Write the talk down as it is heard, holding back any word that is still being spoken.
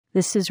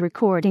This is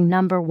recording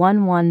number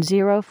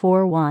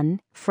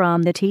 11041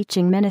 from the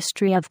teaching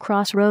ministry of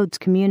Crossroads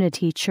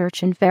Community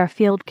Church in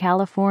Fairfield,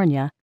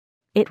 California.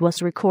 It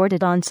was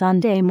recorded on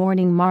Sunday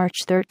morning, March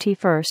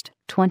 31st,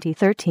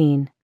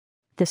 2013.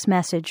 This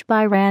message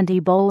by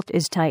Randy Boldt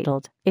is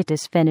titled, "It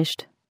is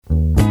Finished."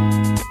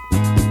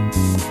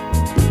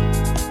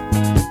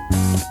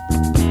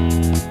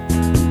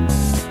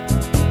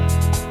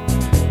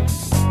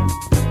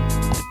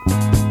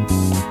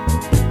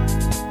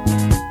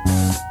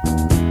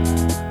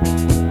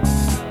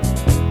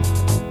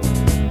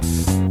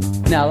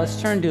 Now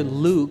let's turn to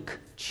Luke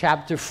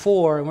chapter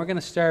 4, and we're going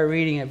to start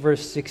reading at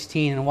verse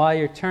 16. And while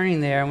you're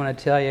turning there, I'm going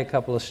to tell you a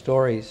couple of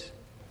stories.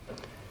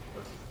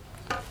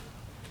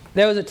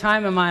 There was a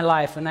time in my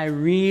life when I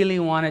really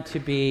wanted to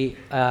be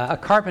a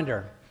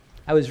carpenter.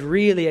 I was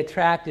really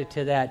attracted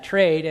to that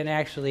trade and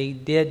actually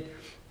did,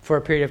 for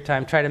a period of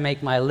time, try to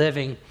make my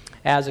living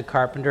as a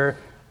carpenter.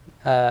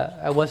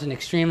 I wasn't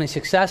extremely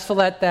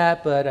successful at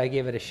that, but I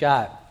gave it a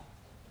shot.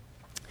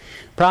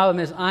 Problem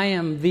is, I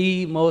am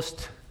the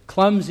most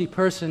clumsy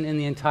person in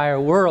the entire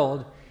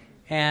world,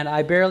 and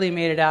I barely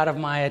made it out of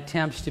my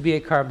attempts to be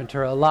a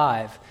carpenter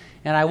alive.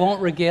 And I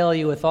won't regale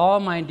you with all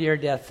my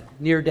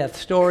near-death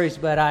stories,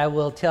 but I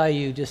will tell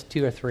you just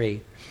two or three.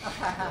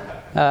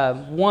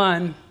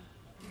 One,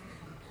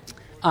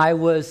 I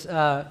was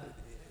on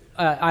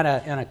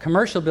a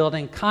commercial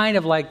building, kind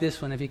of like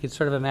this one, if you could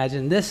sort of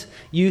imagine. This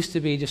used to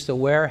be just a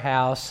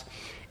warehouse,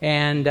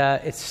 and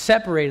it's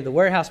separated. The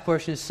warehouse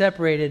portion is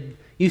separated,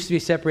 used to be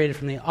separated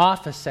from the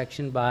office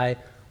section by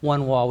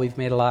one wall. We've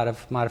made a lot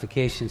of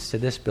modifications to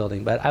this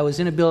building, but I was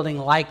in a building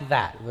like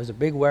that. It was a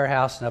big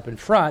warehouse, and up in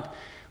front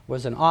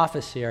was an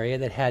office area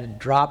that had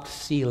dropped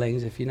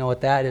ceilings, if you know what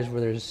that is, where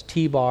there's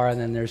T-bar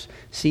and then there's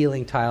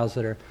ceiling tiles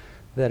that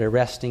are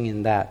resting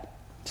in that,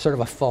 sort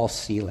of a false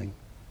ceiling,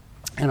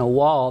 and a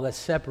wall that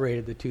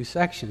separated the two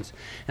sections.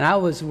 And I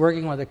was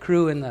working with a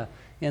crew in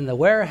the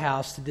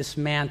warehouse to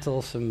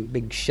dismantle some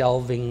big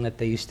shelving that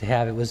they used to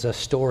have. It was a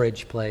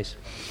storage place.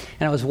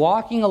 And I was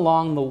walking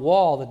along the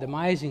wall, the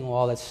demising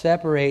wall that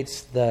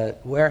separates the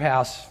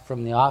warehouse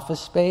from the office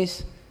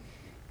space.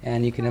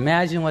 And you can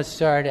imagine what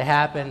started to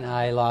happen.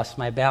 I lost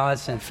my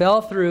balance and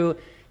fell through,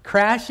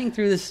 crashing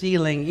through the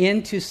ceiling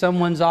into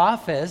someone's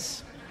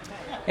office,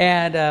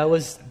 and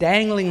was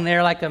dangling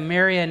there like a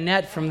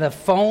marionette from the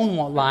phone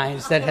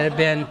lines that had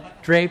been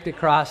draped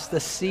across the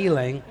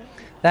ceiling.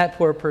 That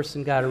poor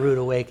person got a rude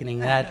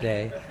awakening that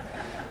day.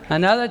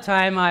 Another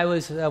time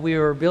we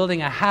were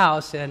building a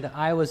house, and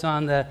I was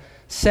on the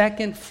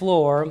second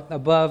floor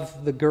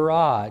above the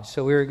garage.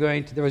 So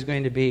there was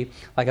going to be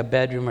like a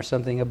bedroom or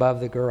something above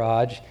the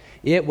garage.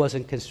 It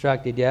wasn't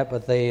constructed yet,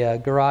 but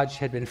the garage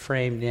had been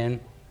framed in.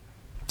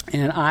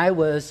 And I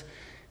was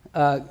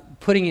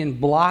putting in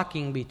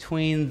blocking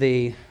between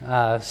the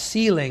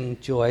ceiling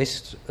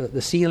joists,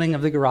 the ceiling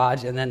of the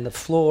garage, and then the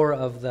floor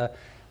of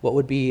what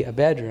would be a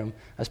bedroom.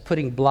 I was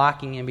putting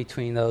blocking in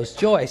between those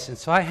joists. And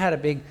so I had a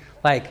big,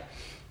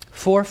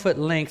 4-foot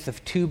length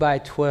of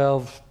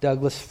 2x12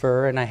 Douglas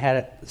fir, and I had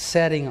it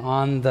setting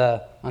on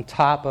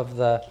top of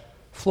the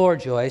floor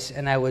joist,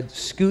 and I would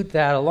scoot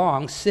that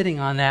along, sitting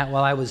on that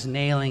while I was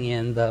nailing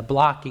in the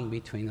blocking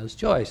between those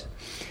joists.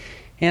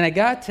 And I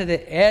got to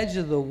the edge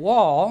of the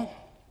wall,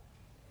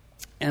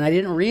 and I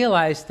didn't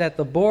realize that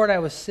the board I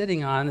was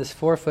sitting on, this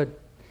 4-foot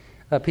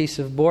piece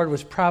of board,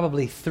 was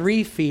probably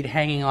 3 feet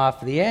hanging off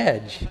the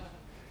edge.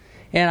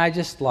 And I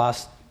just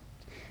lost.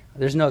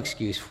 There's no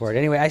excuse for it.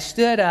 Anyway, I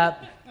stood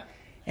up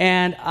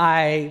and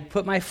I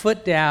put my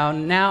foot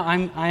down. Now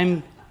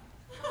I'm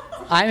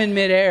in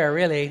midair,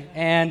 really.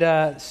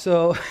 And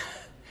so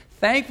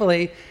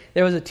thankfully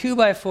there was a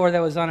 2x4 that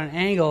was on an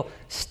angle,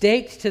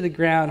 staked to the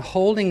ground,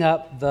 holding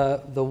up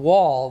the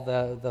wall,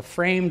 the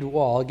framed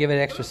wall, give it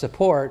extra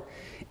support.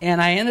 And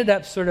I ended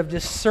up sort of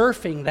just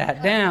surfing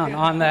that down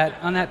on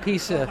that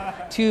piece of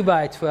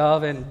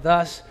 2x12, and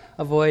thus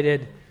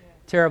avoided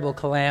terrible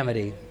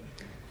calamity.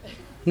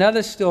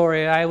 Another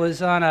story, I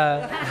was on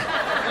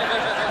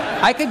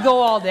I could go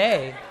all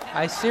day.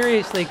 I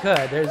seriously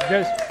could.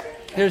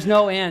 There's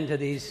no end to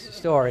these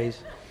stories.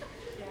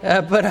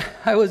 But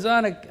I was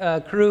on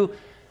a crew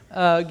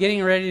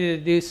getting ready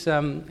to do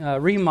some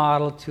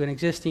remodel to an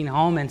existing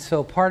home, and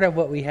so part of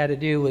what we had to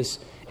do was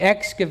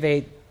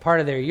excavate part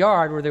of their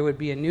yard where there would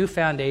be a new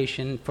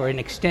foundation for an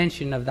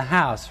extension of the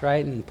house,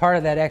 right? And part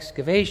of that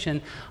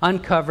excavation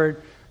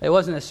uncovered, it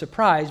wasn't a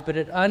surprise, but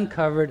it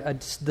uncovered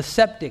the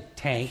septic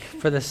tank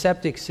for the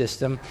septic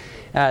system,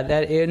 and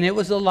it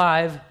was a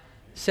live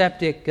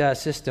septic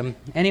system.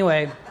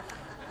 Anyway,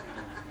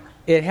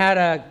 it had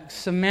a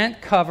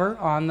cement cover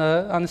on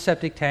the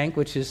septic tank,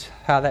 which is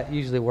how that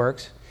usually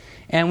works.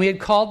 And we had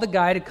called the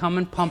guy to come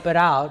and pump it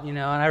out, and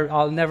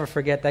I'll never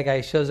forget that guy.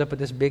 He shows up with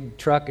this big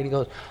truck, and he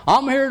goes,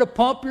 "I'm here to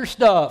pump your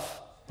stuff,"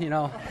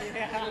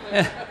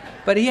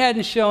 But he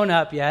hadn't shown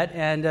up yet,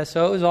 and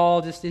so it was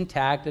all just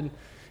intact.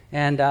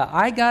 And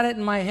I got it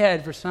in my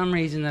head for some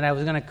reason that I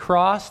was going to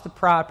cross the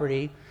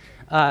property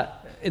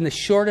in the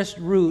shortest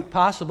route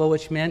possible,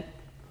 which meant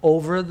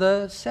over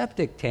the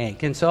septic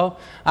tank. And so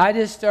I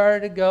just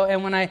started to go,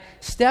 and when I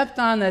stepped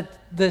on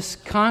this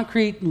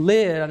concrete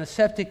lid on the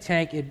septic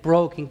tank, it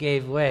broke and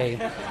gave way.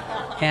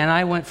 And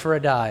I went for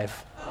a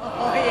dive.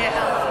 Oh,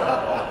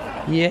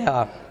 yeah.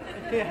 Yeah.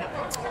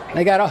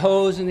 They got a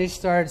hose and they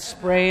started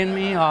spraying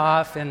me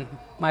off, and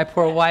my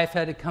poor wife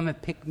had to come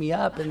and pick me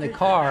up in the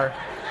car.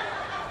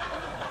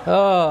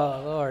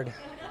 Oh, Lord.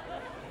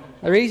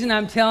 The reason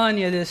I'm telling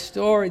you these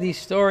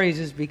stories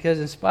is because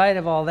in spite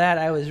of all that,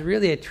 I was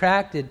really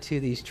attracted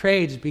to these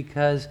trades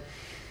because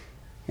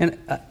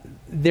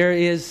there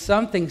is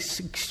something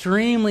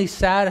extremely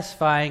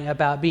satisfying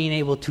about being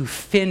able to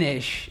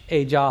finish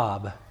a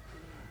job.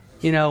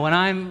 You know, when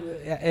I'm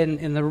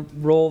in the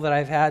role that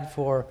I've had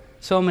for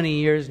so many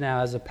years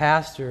now as a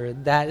pastor,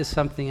 that is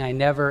something I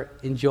never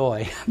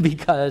enjoy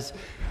because,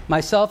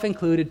 myself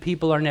included,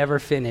 people are never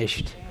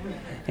finished.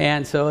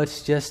 And so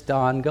it's just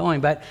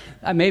ongoing. But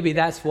maybe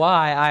that's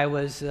why I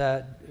was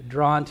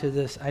drawn to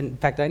this. In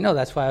fact, I know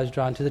that's why I was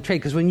drawn to the trade.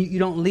 Because when you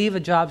don't leave a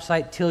job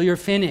site till you're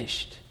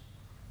finished.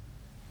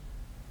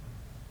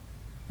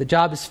 The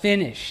job is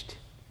finished.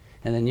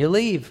 And then you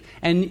leave.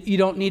 And you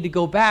don't need to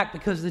go back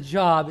because the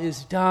job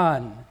is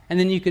done. And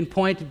then you can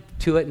point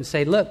to it and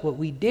say, look what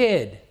we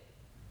did.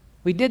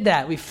 We did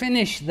that. We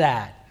finished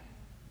that.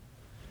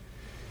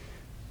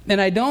 And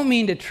I don't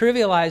mean to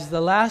trivialize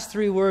the last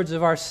 3 words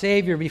of our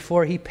Savior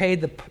before He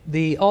paid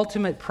the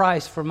ultimate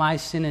price for my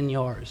sin and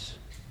yours.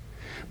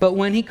 But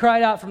when He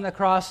cried out from the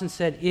cross and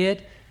said,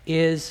 "It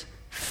is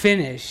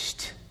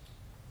finished,"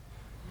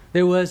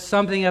 there was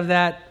something of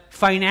that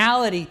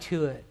finality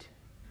to it.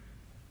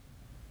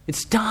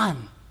 It's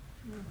done.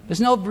 There's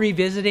no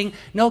revisiting,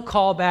 no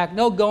callback,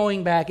 no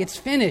going back. It's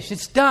finished.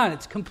 It's done.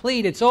 It's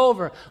complete. It's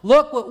over.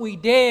 Look what we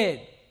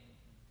did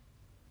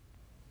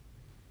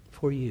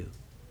for you.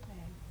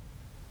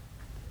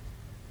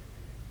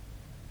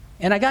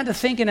 And I got to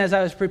thinking as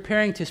I was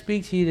preparing to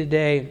speak to you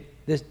today,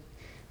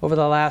 over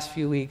the last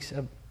few weeks,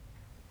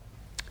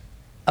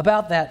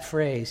 about that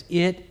phrase,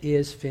 "It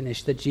is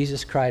finished," that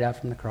Jesus cried out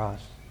from the cross.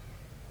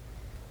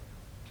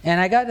 And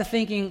I got to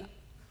thinking,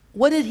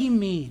 what did He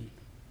mean?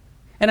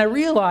 And I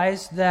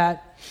realized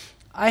that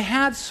I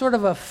had sort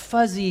of a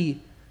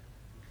fuzzy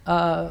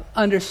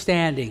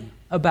understanding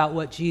about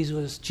what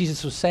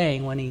Jesus was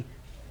saying when He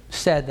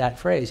said that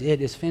phrase,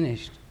 "It is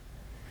finished."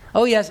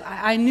 Oh yes,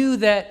 I knew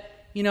that,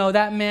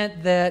 that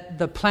meant that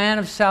the plan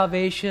of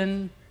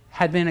salvation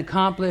had been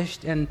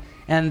accomplished and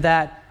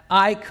that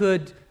I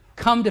could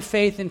come to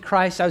faith in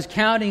Christ. I was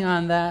counting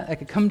on that. I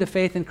could come to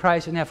faith in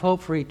Christ and have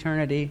hope for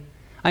eternity.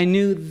 I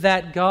knew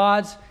that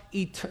God's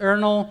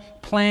eternal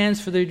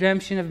plans for the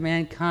redemption of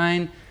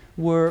mankind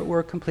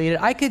were completed.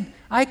 I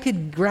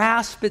could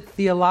grasp it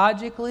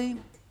theologically,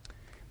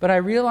 but I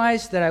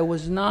realized that I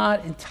was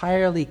not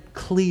entirely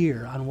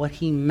clear on what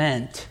He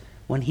meant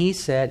when He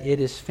said, "It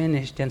is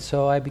finished." And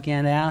so I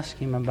began to ask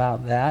Him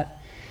about that.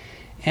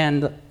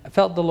 And I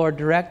felt the Lord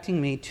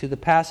directing me to the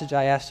passage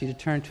I asked you to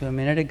turn to a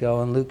minute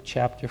ago in Luke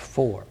chapter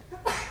 4.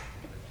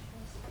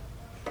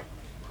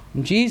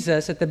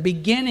 Jesus, at the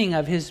beginning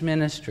of His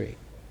ministry,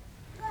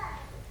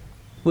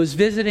 was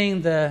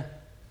visiting the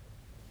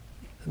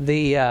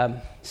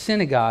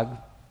synagogue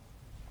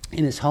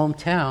in his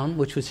hometown,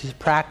 which was his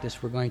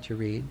practice, we're going to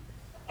read,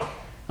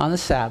 on the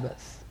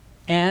Sabbath.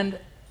 And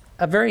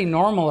a very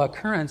normal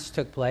occurrence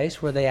took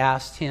place where they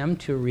asked him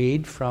to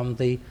read from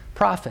the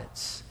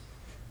prophets.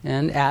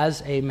 And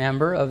as a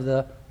member of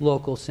the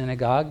local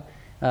synagogue,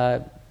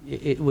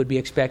 it would be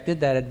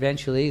expected that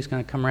eventually it's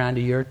going to come around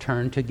to your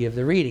turn to give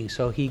the reading.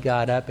 So he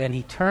got up and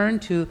he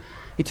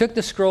took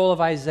the scroll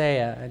of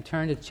Isaiah and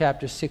turned to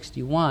chapter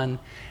 61,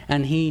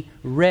 and he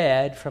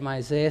read from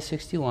Isaiah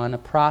 61 a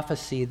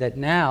prophecy that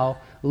now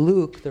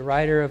Luke, the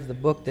writer of the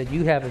book that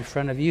you have in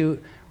front of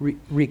you,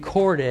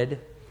 recorded.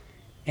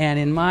 And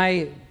in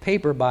my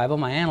paper Bible,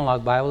 my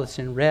analog Bible, it's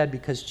in red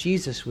because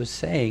Jesus was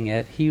saying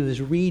it. He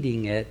was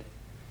reading it.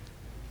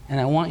 And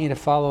I want you to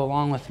follow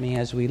along with me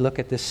as we look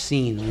at this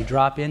scene. We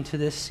drop into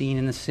this scene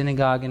in the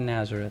synagogue in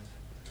Nazareth.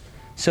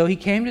 So he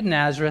came to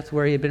Nazareth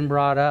where he had been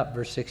brought up,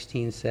 verse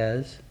 16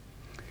 says.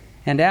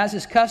 And as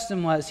his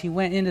custom was, he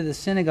went into the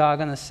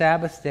synagogue on the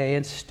Sabbath day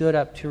and stood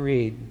up to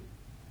read.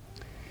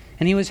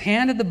 And he was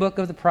handed the book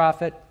of the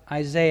prophet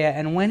Isaiah,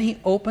 and when he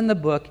opened the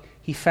book,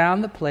 he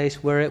found the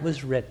place where it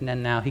was written,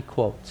 and now he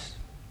quotes.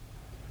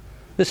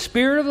 "The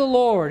Spirit of the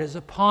Lord is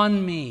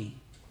upon me,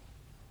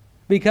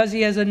 because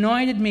He has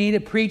anointed me to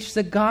preach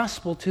the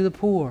gospel to the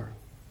poor.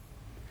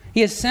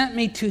 He has sent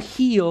me to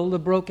heal the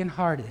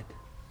brokenhearted,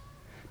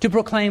 to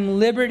proclaim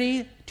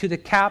liberty to the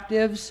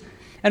captives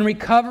and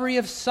recovery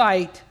of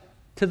sight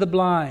to the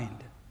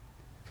blind,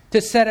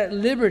 to set at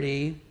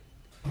liberty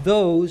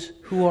those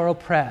who are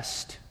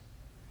oppressed,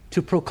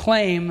 to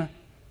proclaim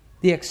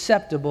the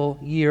acceptable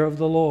year of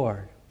the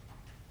Lord."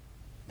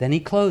 Then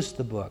he closed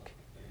the book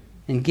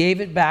and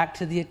gave it back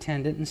to the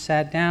attendant and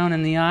sat down,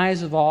 and the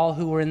eyes of all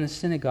who were in the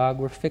synagogue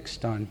were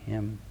fixed on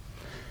him.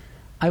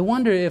 I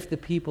wonder if the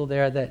people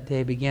there that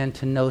day began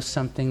to know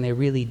something they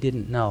really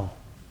didn't know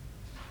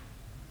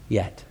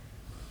yet.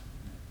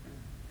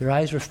 Their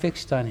eyes were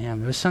fixed on him.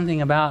 There was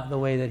something about the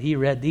way that he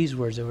read these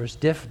words that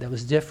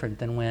was different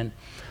than when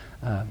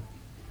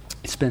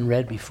it's been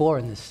read before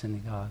in this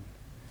synagogue.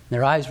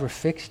 Their eyes were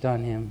fixed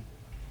on him.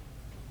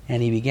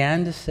 And he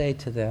began to say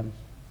to them,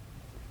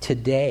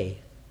 today,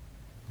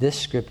 this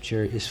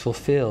scripture is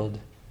fulfilled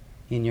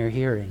in your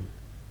hearing.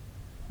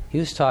 He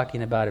was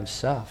talking about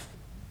himself.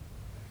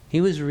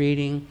 He was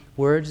reading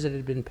words that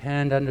had been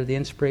penned under the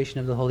inspiration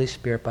of the Holy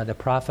Spirit by the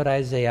prophet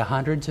Isaiah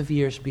hundreds of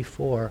years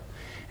before.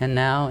 And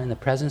now, in the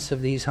presence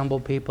of these humble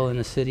people in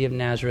the city of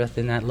Nazareth,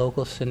 in that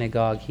local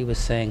synagogue, he was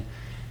saying,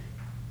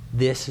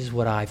 this is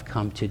what I've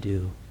come to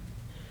do.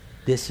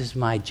 This is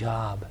my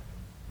job.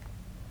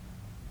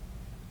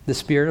 The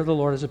Spirit of the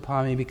Lord is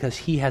upon me because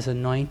He has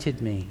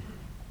anointed me.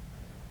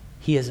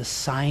 He has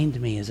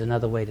assigned me, is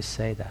another way to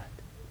say that.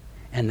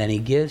 And then He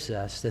gives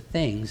us the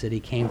things that He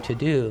came to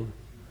do,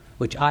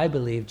 which I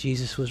believe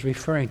Jesus was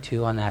referring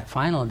to on that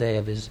final day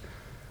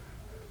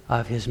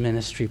of his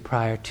ministry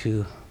prior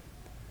to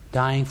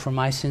dying for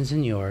my sins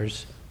and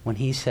yours, when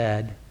He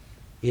said,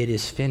 it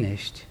is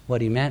finished.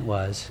 What He meant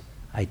was,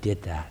 I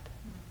did that.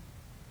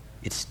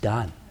 It's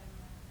done.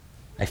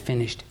 I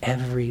finished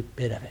every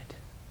bit of it.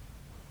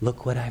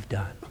 Look what I've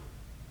done.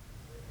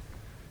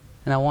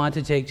 And I want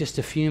to take just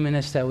a few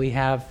minutes that we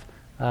have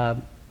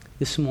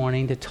this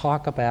morning to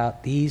talk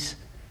about these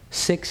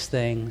 6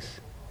 things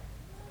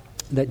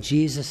that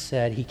Jesus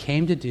said He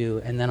came to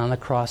do, and then on the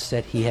cross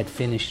said He had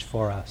finished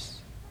for us.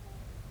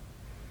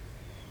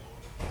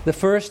 The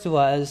first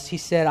was, He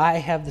said, I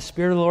have the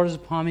Spirit of the Lord is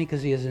upon me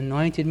because He has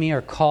anointed me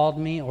or called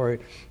me or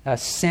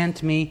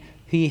sent me.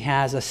 He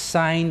has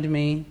assigned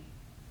me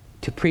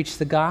to preach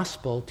the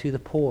gospel to the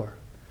poor.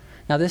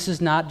 Now, this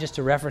is not just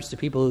a reference to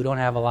people who don't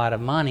have a lot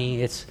of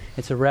money. It's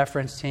a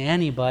reference to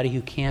anybody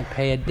who can't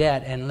pay a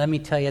debt. And let me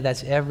tell you,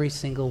 that's every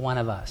single one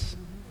of us.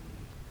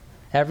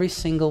 Every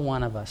single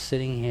one of us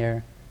sitting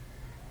here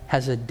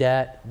has a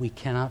debt we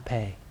cannot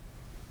pay.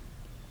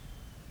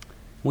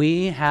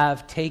 We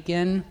have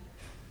taken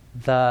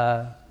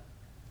the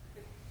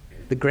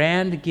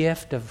grand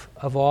gift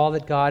of all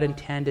that God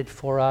intended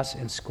for us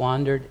and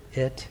squandered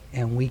it,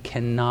 and we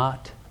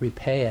cannot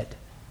repay it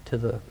to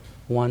the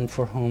one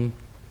for whom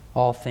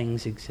all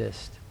things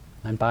exist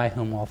and by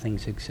whom all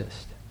things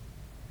exist.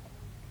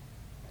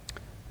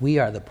 We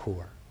are the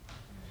poor.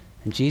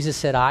 And Jesus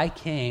said, I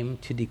came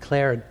to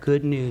declare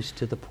good news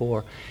to the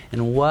poor.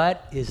 And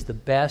what is the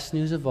best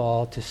news of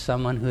all to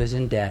someone who is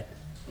in debt?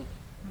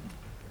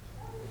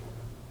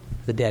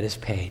 The debt is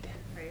paid.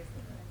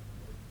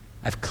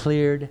 I've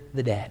cleared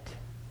the debt.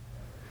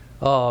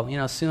 Oh,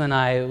 Sue and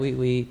I,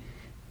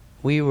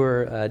 we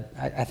were,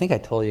 I think I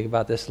told you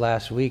about this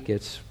last week.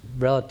 It's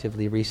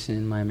relatively recent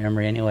in my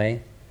memory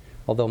anyway,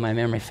 although my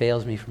memory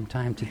fails me from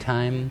time to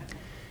time.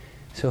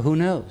 So who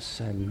knows?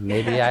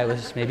 Maybe I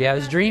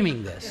was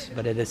dreaming this,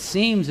 but it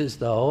seems as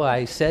though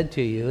I said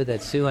to you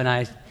that Sue and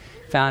I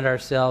found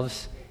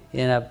ourselves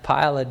in a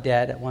pile of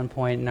debt at one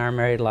point in our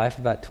married life,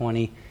 about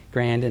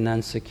 $20,000 in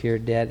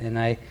unsecured debt, and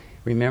I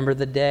remember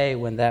the day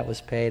when that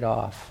was paid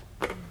off.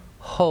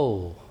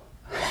 Oh,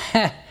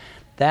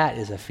 that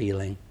is a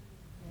feeling.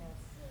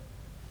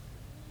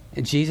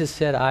 And Jesus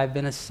said, I've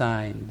been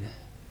assigned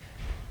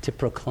to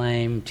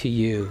proclaim to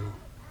you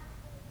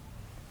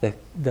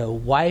the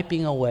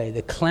wiping away,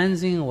 the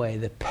cleansing away,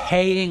 the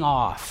paying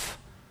off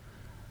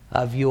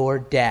of your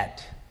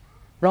debt.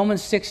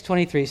 Romans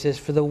 6:23 says,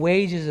 for the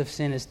wages of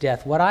sin is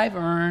death. What I've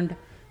earned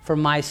for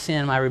my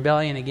sin, my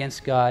rebellion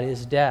against God,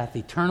 is death,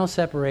 eternal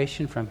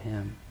separation from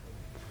Him.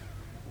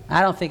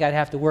 I don't think I'd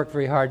have to work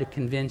very hard to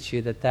convince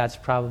you that that's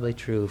probably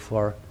true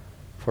for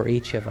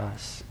each of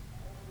us.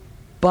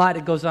 But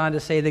it goes on to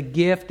say the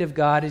gift of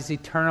God is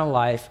eternal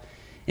life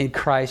in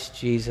Christ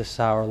Jesus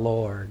our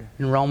Lord.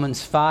 In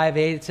Romans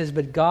 5:8 it says,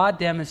 but God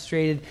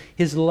demonstrated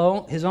His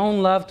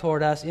own love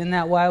toward us in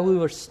that while we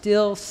were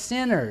still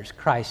sinners,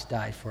 Christ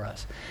died for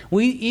us.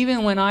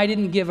 Even when I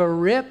didn't give a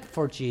rip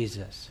for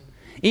Jesus,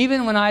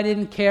 even when I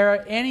didn't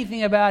care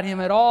anything about Him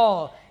at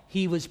all,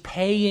 He was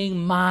paying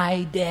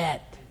my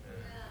debt.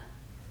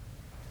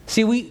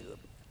 See,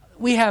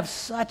 we have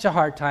such a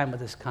hard time with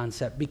this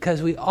concept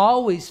because we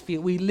always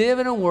feel we live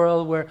in a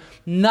world where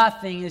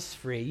nothing is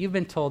free. You've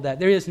been told that.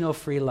 There is no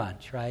free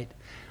lunch, right?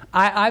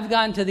 I've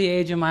gotten to the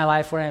age in my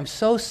life where I am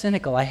so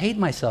cynical. I hate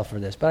myself for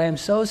this, but I am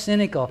so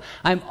cynical.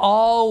 I'm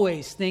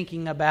always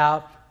thinking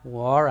about,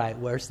 well, all right,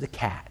 where's the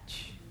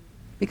catch?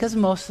 Because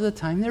most of the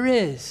time there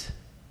is.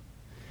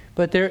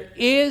 But there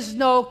is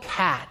no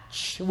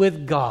catch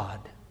with God.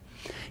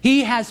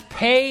 He has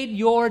paid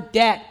your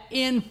debt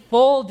in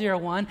full, dear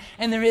one,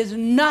 and there is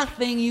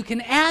nothing you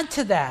can add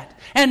to that,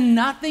 and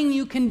nothing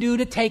you can do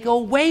to take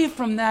away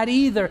from that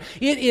either.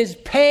 It is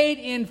paid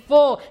in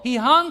full. He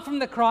hung from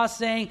the cross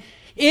saying,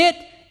 it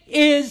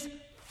is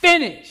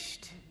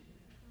finished.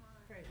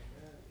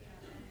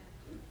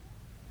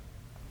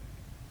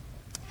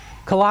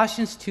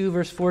 Colossians 2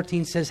 verse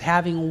 14 says,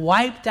 having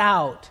wiped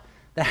out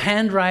the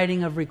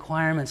handwriting of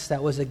requirements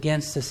that was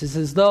against us. It's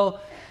as though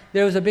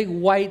there was a big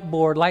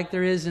whiteboard like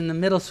there is in the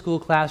middle school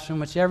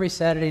classroom, which every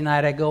Saturday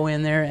night I go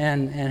in there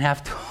and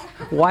have to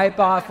wipe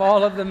off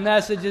all of the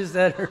messages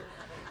that are...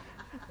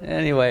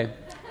 Anyway.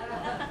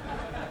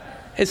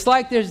 It's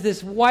like there's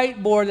this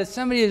whiteboard that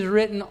somebody has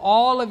written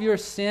all of your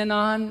sin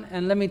on.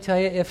 And let me tell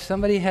you, if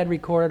somebody had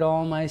recorded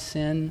all my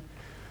sin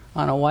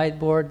on a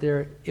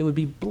whiteboard, it would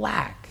be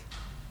black.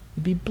 It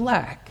would be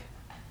black.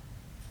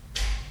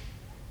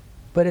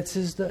 But it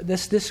says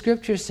this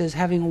scripture says,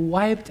 having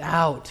wiped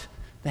out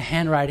the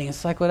handwriting.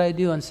 It's like what I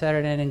do on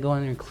Saturday night and go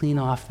in there and clean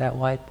off that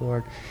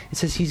whiteboard. It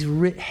says he's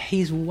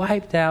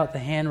wiped out the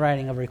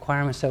handwriting of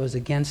requirements that was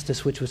against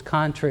us, which was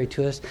contrary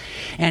to us,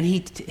 and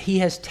he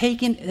has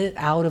taken it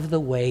out of the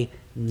way,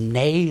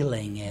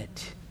 nailing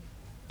it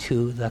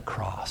to the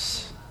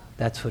cross.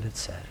 That's what it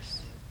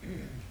says.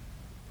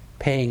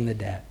 Paying the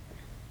debt.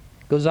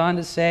 Goes on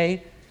to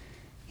say,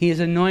 He has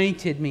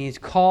anointed me, He's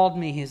called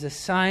me, He has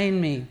assigned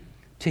me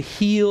to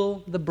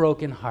heal the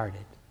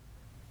brokenhearted.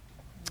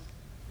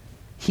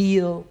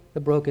 Heal the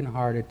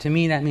brokenhearted. To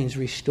me, that means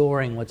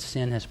restoring what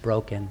sin has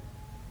broken.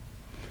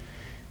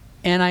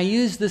 And I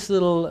use this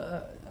little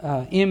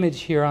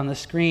image here on the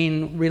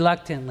screen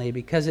reluctantly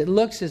because it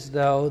looks as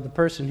though the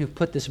person who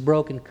put this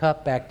broken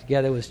cup back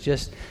together was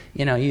just,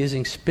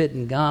 using spit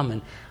and gum.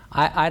 And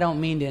I don't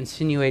mean to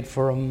insinuate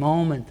for a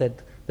moment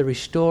that the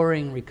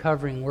restoring,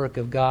 recovering work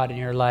of God in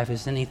your life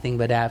is anything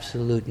but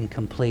absolute and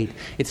complete.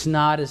 It's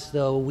not as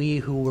though we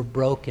who were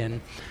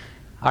broken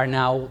are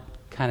now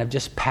kind of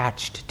just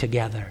patched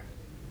together.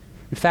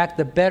 In fact,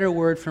 the better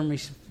word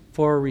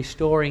for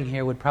restoring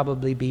here would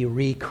probably be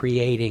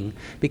recreating,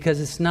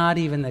 because it's not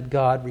even that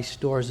God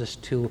restores us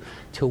to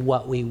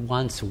what we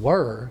once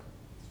were,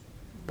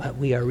 but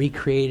we are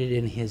recreated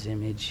in His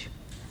image.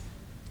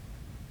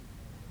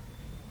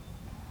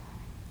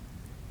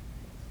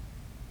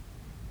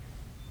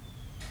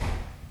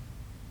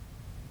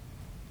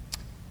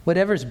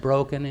 Whatever's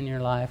broken in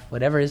your life,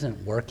 whatever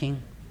isn't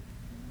working,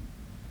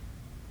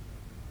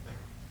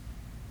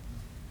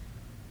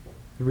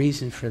 the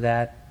reason for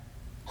that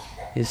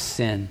is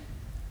sin.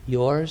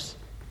 Yours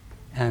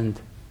and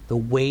the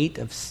weight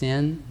of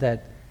sin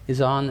that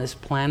is on this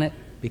planet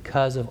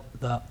because of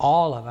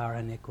all of our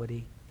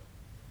iniquity.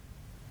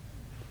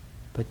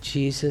 But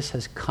Jesus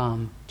has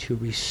come to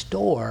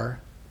restore,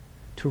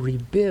 to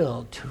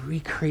rebuild, to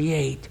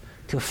recreate,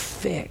 to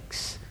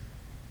fix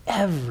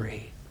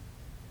every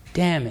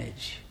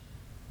damage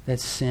that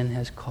sin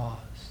has caused.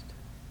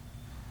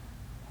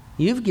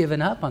 You've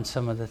given up on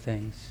some of the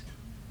things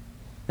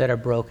that are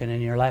broken in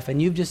your life, and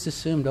you've just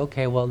assumed,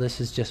 okay, well, this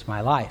is just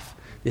my life.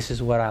 This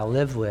is what I'll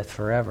live with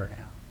forever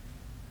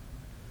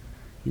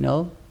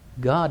now.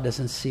 God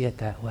doesn't see it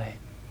that way.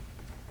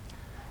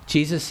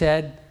 Jesus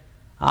said,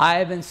 I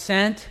have been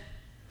sent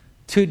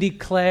to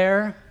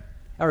declare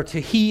or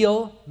to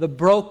heal the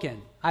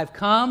broken. I've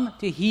come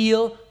to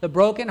heal the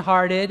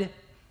brokenhearted.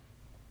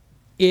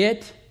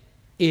 It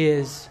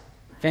is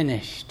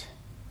finished.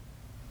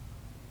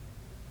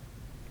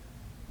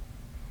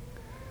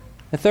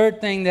 The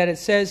third thing that it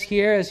says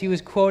here, as he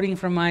was quoting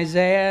from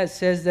Isaiah, it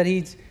says that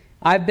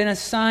I've been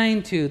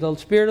assigned to, the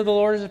Spirit of the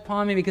Lord is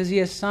upon me because He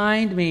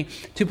assigned me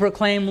to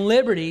proclaim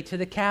liberty to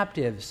the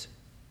captives.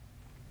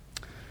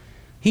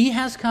 He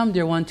has come,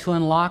 dear one, to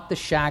unlock the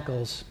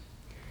shackles.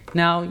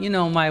 Now,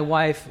 my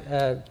wife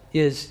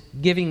is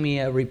giving me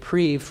a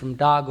reprieve from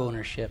dog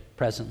ownership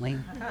presently.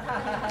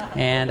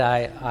 And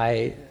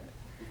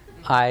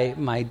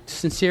my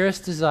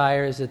sincerest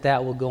desire is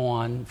that will go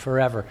on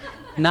forever.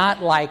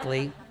 Not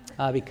likely,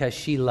 because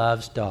she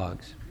loves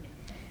dogs.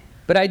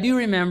 But I do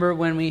remember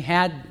when we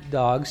had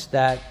dogs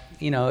that,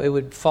 it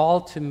would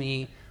fall to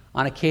me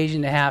on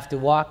occasion to have to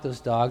walk those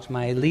dogs,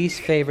 my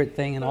least favorite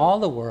thing in all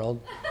the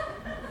world.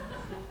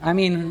 I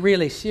mean,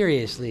 really,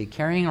 seriously,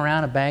 carrying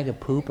around a bag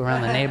of poop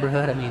around the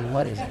neighborhood,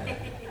 what is it?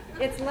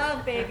 It's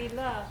love, baby,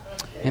 love.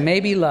 It may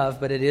be love,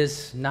 but it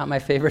is not my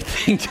favorite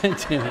thing to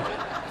do.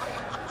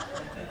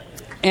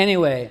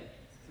 Anyway,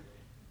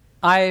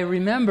 I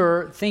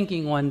remember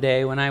thinking one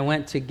day when I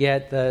went to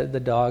get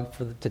the dog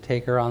to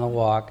take her on the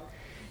walk,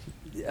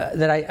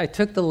 that I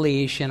took the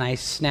leash and I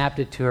snapped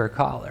it to her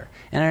collar.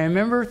 And I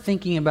remember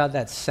thinking about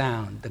that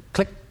sound, the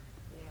click,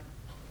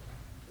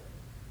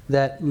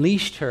 that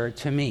leashed her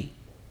to me.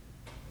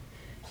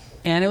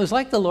 And it was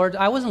like the Lord,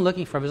 I wasn't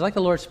looking for it, it was like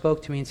the Lord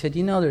spoke to me and said,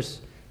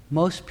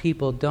 most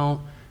people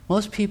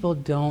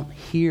don't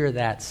hear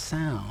that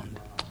sound.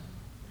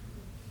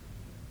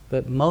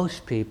 But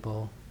most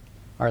people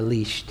are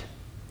leashed.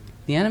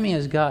 The enemy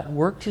has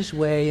worked his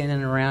way in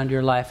and around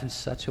your life in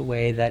such a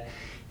way that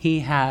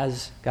he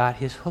has got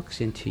his hooks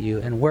into you,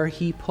 and where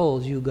he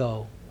pulls, you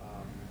go.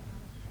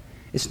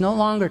 It's no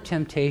longer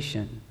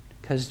temptation,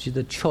 because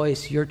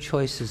your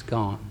choice is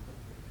gone.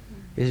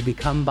 It has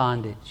become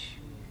bondage.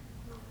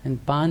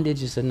 And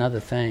bondage is another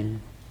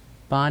thing.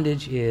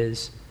 Bondage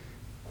is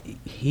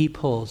he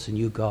pulls and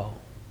you go.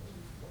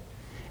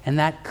 And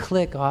that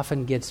click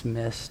often gets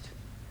missed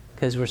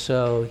because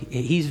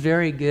he's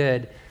very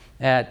good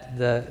at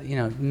the,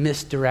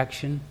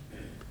 misdirection.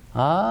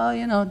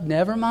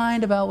 Never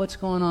mind about what's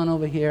going on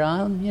over here.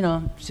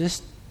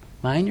 Just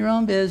mind your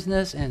own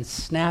business, and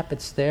snap,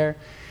 it's there.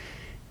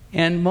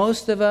 And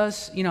most of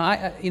us,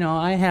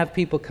 I have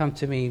people come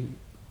to me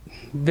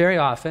very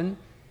often,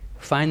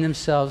 find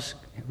themselves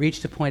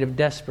reached a point of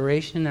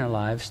desperation in their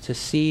lives to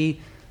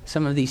see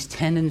some of these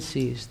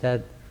tendencies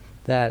that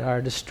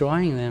are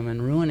destroying them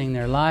and ruining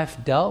their life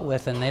dealt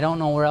with, and they don't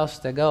know where else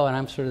to go, and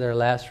I'm sort of their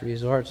last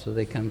resort, so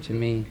they come to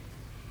me.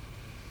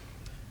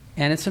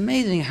 And it's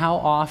amazing how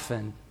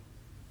often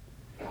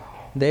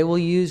they will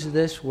use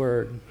this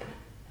word.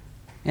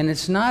 And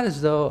it's not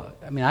as though,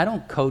 I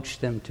don't coach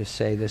them to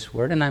say this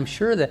word, and I'm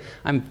sure that,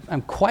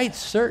 I'm quite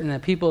certain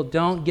that people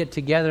don't get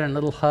together in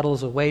little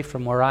huddles away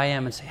from where I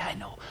am and say, I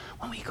know,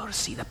 when we go to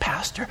see the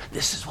pastor,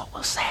 this is what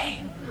we'll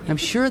say. I'm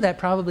sure that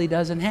probably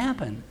doesn't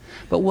happen.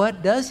 But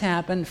what does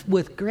happen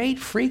with great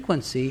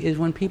frequency is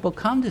when people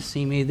come to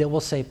see me, they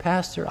will say,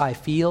 Pastor, I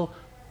feel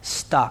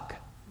stuck.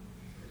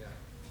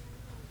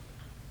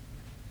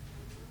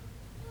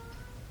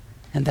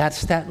 And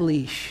that's that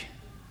leash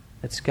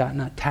that's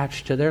gotten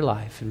attached to their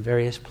life in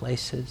various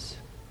places.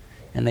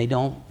 And they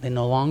no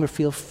longer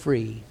feel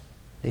free.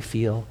 They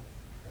feel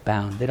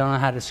bound. They don't know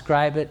how to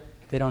describe it.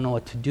 They don't know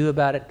what to do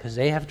about it because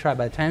they have tried.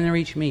 By the time they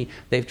reach me,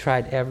 they've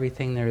tried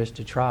everything there is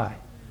to try.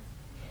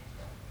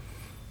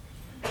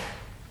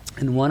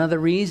 And one of the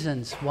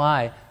reasons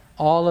why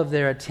all of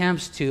their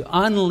attempts to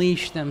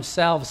unleash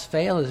themselves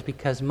fail is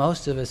because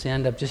most of us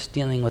end up just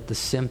dealing with the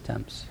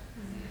symptoms.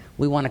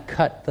 We want to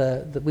cut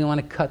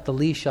the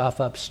leash off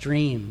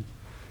upstream,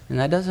 and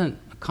that doesn't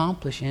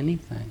accomplish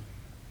anything.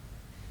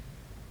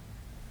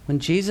 When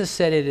Jesus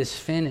said it is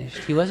finished,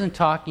 he wasn't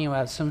talking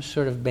about some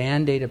sort of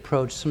Band-Aid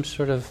approach, some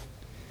sort of,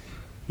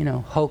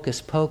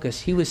 hocus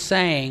pocus. He was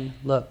saying,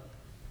 look,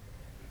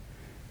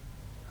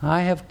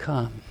 I have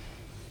come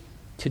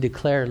to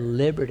declare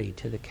liberty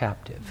to the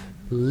captive.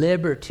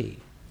 Liberty.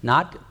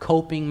 Not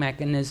coping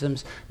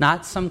mechanisms,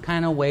 not some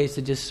kind of ways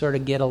to just sort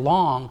of get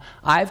along.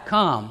 I've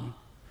come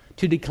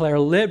to declare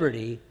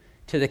liberty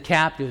to the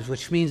captives,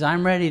 which means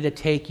I'm ready to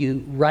take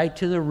you right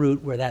to the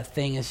root where that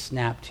thing is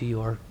snapped to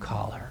your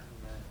collar.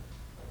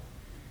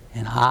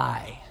 And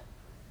I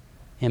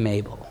am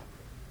able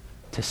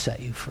to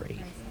set you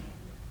free.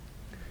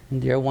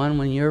 And dear one,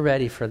 when you're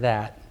ready for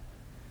that,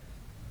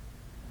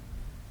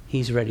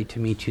 he's ready to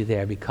meet you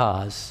there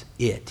because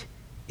it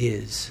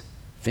is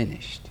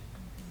finished.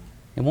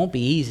 It won't be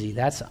easy.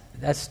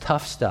 That's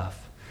tough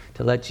stuff.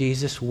 To let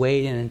Jesus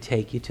wade in and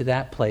take you to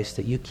that place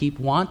that you keep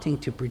wanting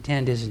to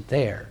pretend isn't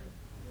there.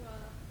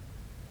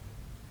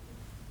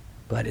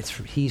 But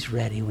he's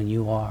ready when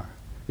you are,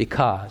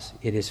 because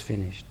it is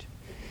finished.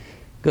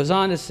 Goes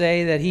on to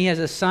say that he has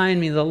assigned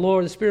me,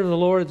 the Spirit of the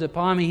Lord is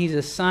upon me. He's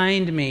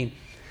assigned me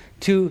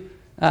to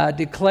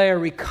declare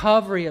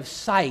recovery of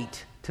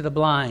sight to the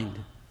blind.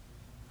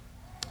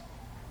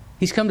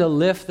 He's come to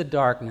lift the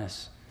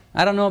darkness.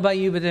 I don't know about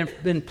you, but there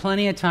have been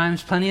plenty of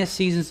times, plenty of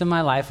seasons in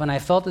my life when I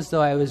felt as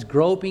though I was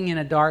groping in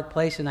a dark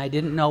place and I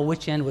didn't know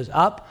which end was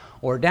up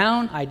or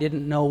down. I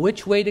didn't know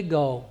which way to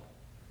go.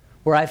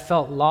 Where I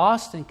felt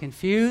lost and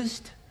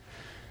confused.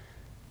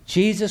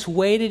 Jesus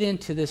waded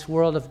into this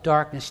world of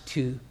darkness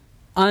to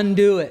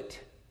undo it.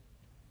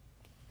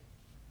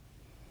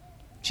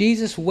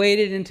 Jesus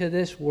waded into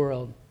this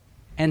world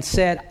and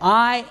said,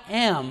 I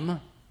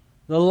am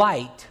the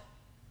light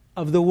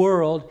of the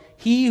world.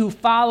 He who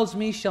follows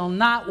me shall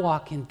not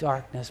walk in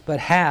darkness, but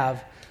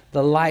have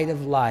the light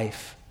of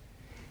life.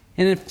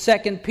 And in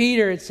 2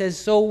 Peter it says,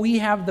 so we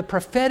have the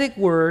prophetic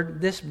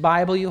word, this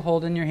Bible you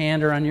hold in your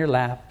hand or on your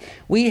lap.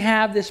 We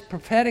have this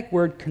prophetic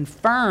word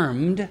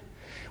confirmed,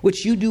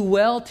 which you do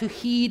well to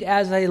heed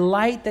as a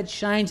light that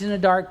shines in a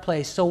dark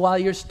place. So while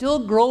you're still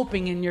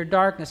groping in your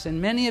darkness, and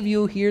many of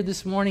you here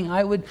this morning,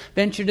 I would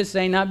venture to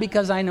say, not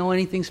because I know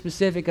anything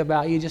specific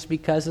about you, just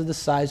because of the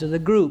size of the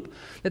group,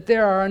 that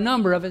there are a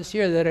number of us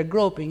here that are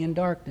groping in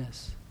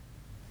darkness.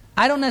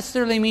 I don't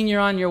necessarily mean you're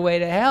on your way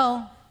to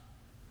hell.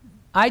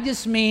 I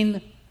just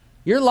mean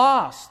you're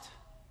lost.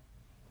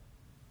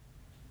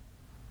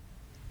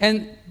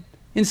 And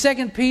in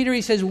 2 Peter,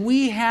 he says,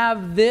 we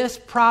have this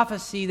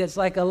prophecy that's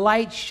like a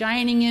light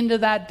shining into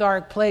that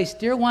dark place.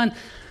 Dear one,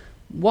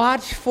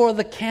 watch for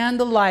the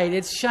candlelight.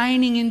 It's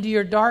shining into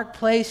your dark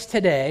place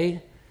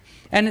today.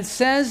 And it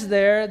says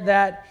there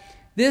that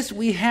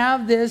we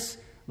have this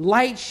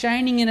light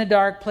shining in a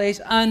dark place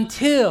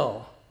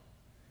until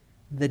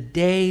the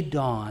day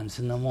dawns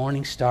and the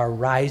morning star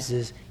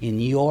rises in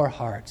your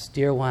hearts.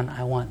 Dear one,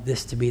 I want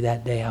this to be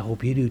that day. I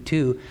hope you do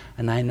too.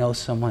 And I know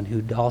someone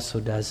who also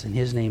does, and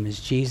his name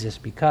is Jesus,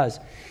 because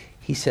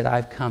he said,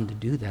 I've come to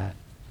do that.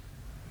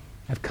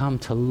 I've come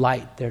to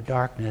light their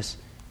darkness.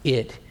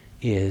 It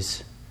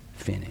is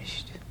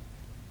finished.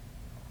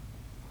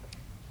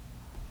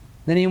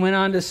 Then he went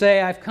on to say,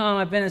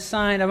 I've been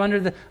assigned, I'm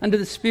under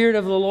the Spirit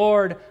of the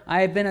Lord, I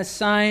have been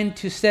assigned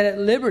to set at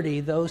liberty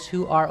those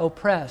who are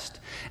oppressed.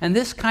 And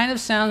this kind of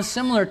sounds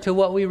similar to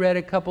what we read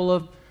a couple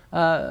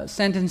of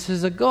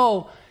sentences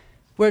ago,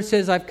 where it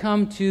says, I've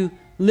come to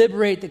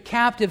liberate the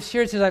captives.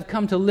 Here it says, I've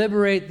come to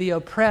liberate the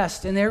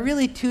oppressed. And they're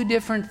really two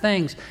different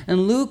things.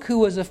 And Luke, who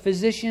was a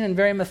physician and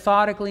very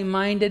methodically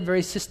minded,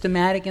 very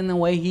systematic in the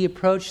way he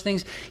approached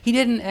things, he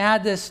didn't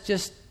add this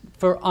just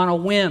on a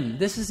whim.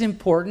 This is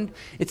important.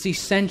 It's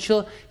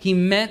essential. He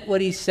meant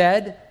what he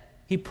said.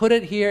 He put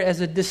it here as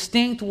a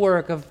distinct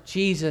work of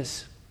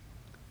Jesus.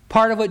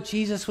 Part of what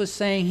Jesus was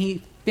saying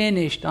he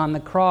finished on the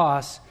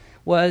cross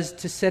was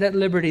to set at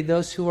liberty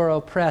those who are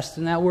oppressed.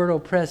 And that word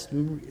oppressed,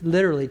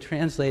 literally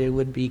translated,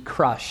 would be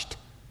crushed.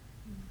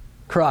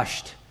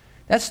 Crushed.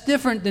 That's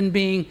different than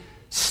being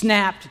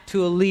snapped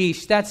to a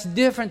leash. That's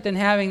different than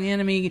having the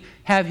enemy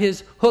have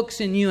his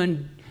hooks in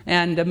you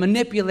and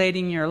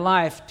manipulating your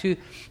life.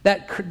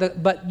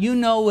 But you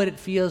know what it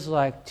feels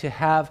like to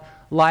have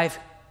life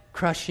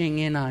crushing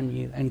in on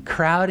you and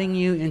crowding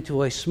you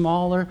into a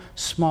smaller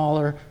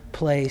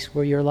place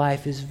where your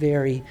life is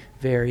very,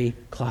 very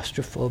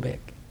claustrophobic.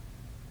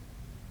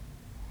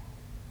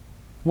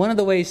 One of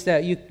the ways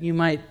that you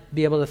might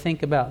be able to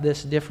think about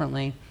this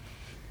differently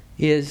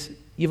is,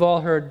 you've all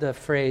heard the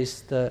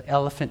phrase, the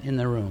elephant in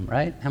the room,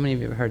 right? How many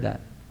of you have heard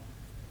that?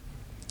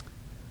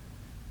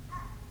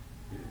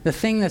 The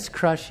thing that's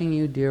crushing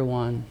you, dear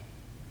one,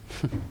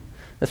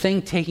 the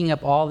thing taking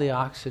up all the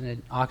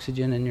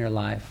oxygen in your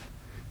life,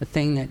 the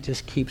thing that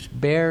just keeps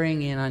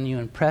bearing in on you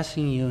and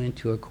pressing you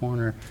into a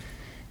corner,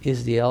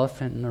 is the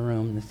elephant in the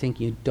room, the thing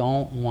you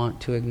don't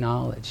want to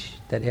acknowledge,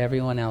 that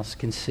everyone else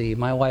can see.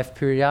 My wife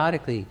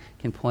periodically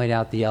can point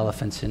out the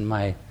elephants in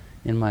my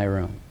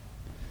room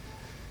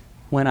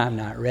when I'm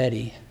not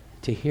ready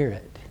to hear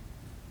it.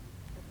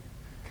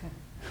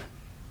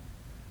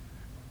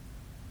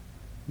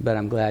 But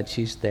I'm glad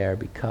she's there,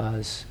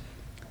 because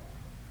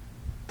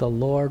the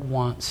Lord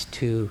wants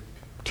to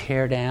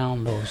tear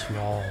down those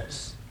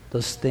walls.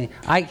 Those things.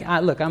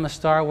 Look, I'm a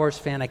Star Wars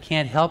fan. I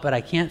can't help it.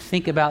 I can't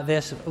think about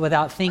this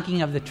without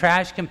thinking of the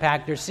trash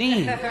compactor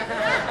scene.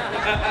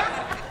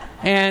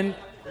 and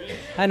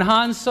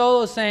Han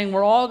Solo saying,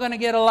 we're all going to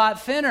get a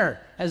lot thinner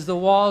as the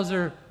walls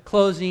are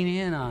closing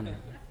in on it.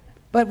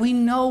 But we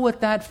know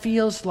what that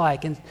feels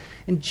like. And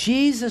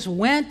Jesus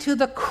went to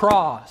the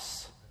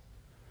cross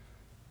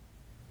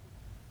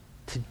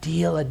to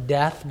deal a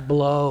death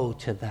blow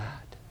to that,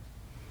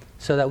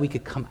 so that we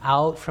could come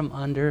out from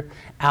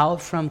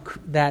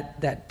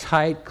that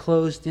tight,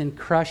 closed-in,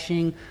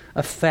 crushing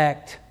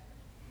effect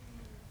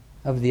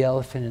of the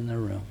elephant in the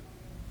room.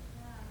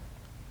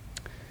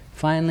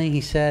 Finally,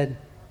 he said,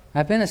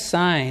 I've been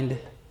assigned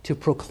to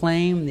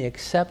proclaim the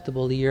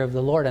acceptable year of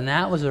the Lord. And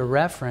that was a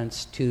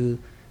reference to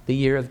the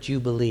year of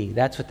Jubilee.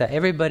 That's what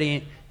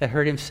everybody that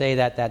heard him say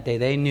that day,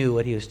 they knew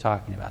what he was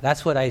talking about.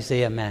 That's what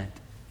Isaiah meant.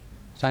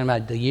 He's talking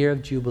about the year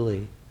of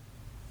Jubilee.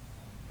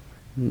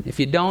 If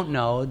you don't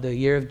know, the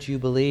year of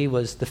Jubilee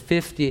was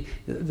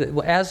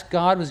as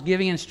God was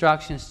giving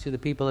instructions to the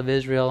people of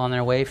Israel on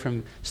their way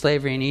from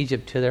slavery in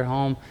Egypt to their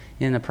home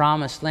in the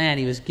Promised Land,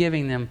 he was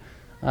giving them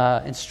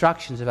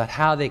instructions about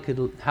how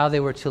they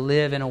were to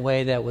live in a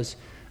way that was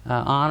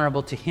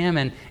honorable to him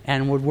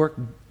and would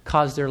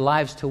cause their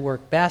lives to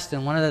work best.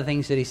 And one of the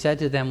things that he said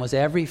to them was,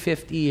 every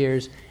 50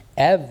 years,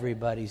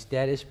 everybody's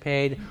debt is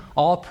paid.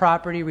 All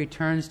property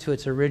returns to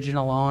its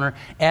original owner.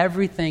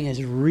 Everything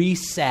is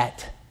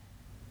reset.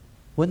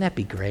 Wouldn't that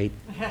be great?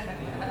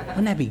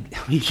 Wouldn't that be?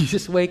 You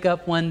just wake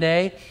up one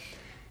day,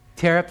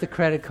 tear up the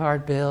credit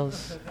card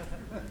bills.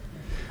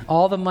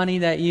 All the money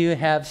that you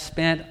have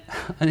spent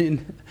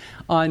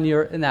on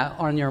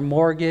your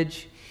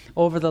mortgage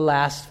over the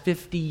last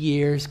 50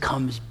 years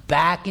comes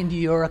back into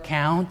your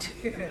account.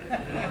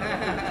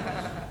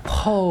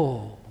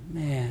 Oh,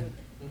 man.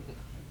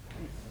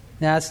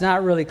 Now, it's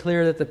not really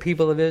clear that the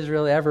people of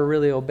Israel ever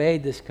really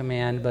obeyed this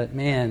command, but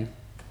man,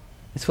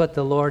 it's what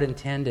the Lord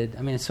intended.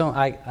 I mean,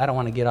 I don't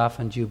want to get off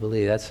on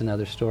Jubilee. That's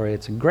another story.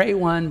 It's a great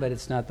one, but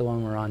it's not the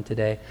one we're on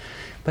today.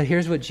 But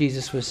here's what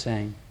Jesus was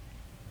saying.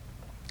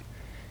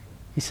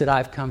 He said,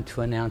 I've come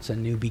to announce a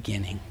new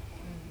beginning.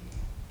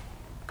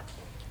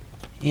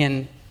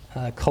 In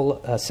 2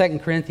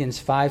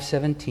 Corinthians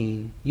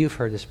 5:17, you've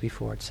heard this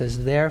before. It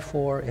says,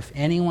 therefore, if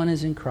anyone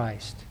is in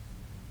Christ,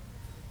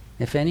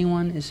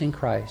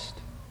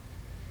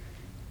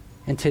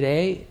 and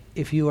today,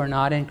 if you are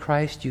not in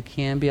Christ, you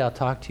can be. I'll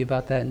talk to you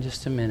about that in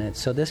just a minute.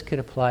 So this could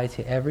apply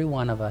to every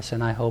one of us,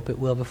 and I hope it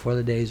will before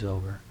the day's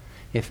over.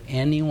 If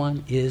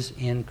anyone is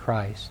in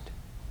Christ,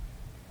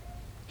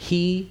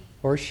 he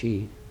or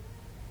she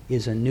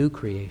is a new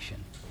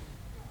creation.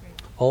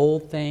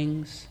 Old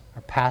things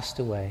are passed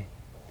away.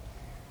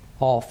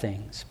 All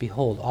things,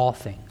 behold, all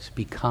things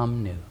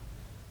become new.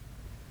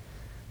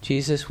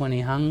 Jesus, when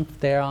he hung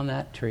there on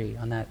that tree,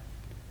 on that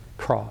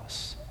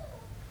cross,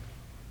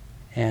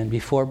 and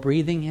before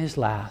breathing his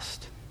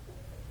last,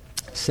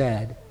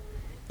 said,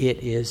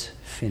 it is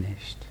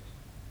finished.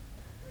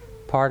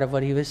 Part of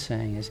what he was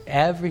saying is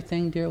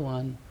everything, dear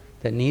one,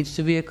 that needs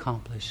to be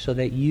accomplished so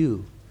that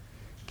you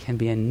can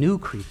be a new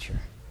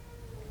creature,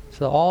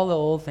 so that all the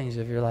old things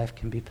of your life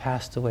can be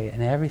passed away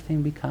and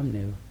everything become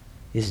new,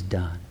 is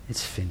done.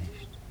 It's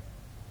finished.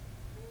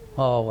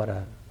 Oh, what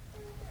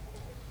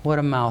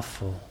a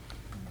mouthful.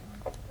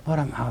 What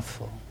a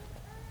mouthful.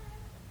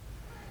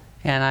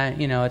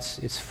 And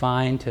it's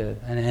fine to,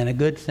 and a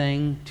good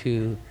thing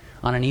to,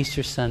 on an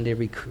Easter Sunday,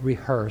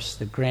 rehearse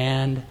the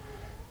grand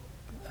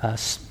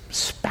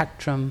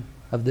spectrum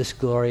of this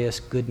glorious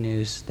good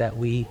news that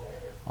we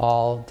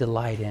all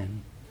delight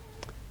in.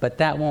 But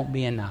that won't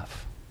be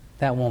enough.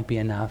 That won't be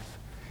enough.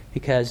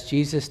 Because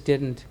Jesus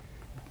didn't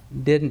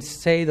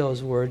say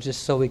those words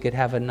just so we could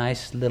have a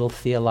nice little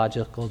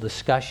theological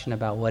discussion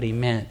about what he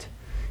meant.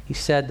 He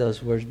said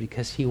those words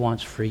because he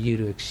wants for you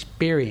to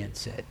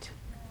experience it.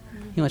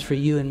 He wants for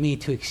you and me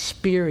to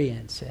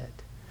experience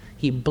it.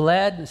 He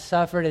bled and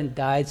suffered and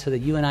died so that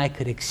you and I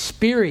could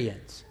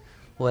experience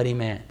what he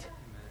meant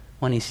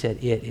when he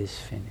said, "It is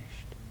finished."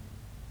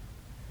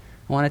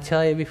 I want to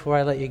tell you before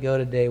I let you go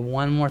today,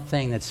 one more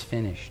thing that's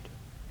finished.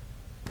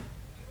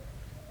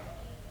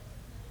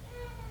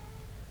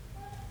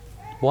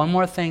 One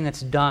more thing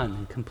that's done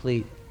and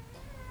complete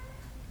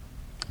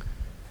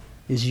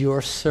is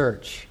your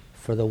search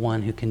for the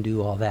one who can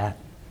do all that.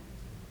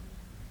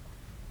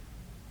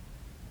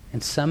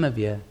 And some of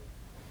you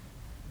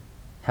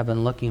have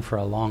been looking for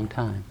a long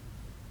time.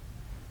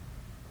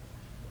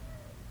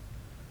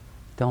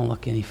 Don't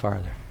look any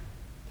farther.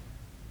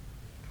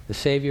 The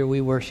Savior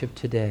we worship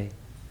today,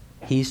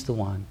 he's the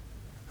one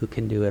who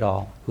can do it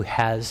all, who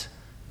has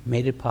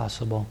made it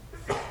possible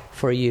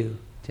for you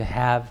to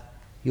have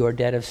your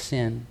debt of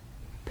sin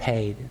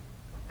paid,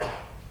 to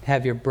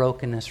have your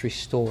brokenness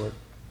restored,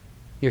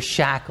 your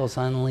shackles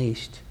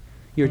unleashed,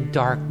 your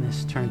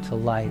darkness turned to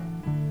light,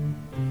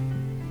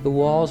 the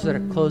walls that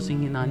are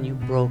closing in on you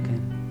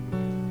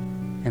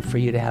broken, and for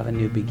you to have a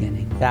new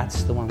beginning.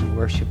 That's the one we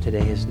worship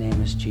today. His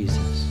name is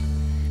Jesus.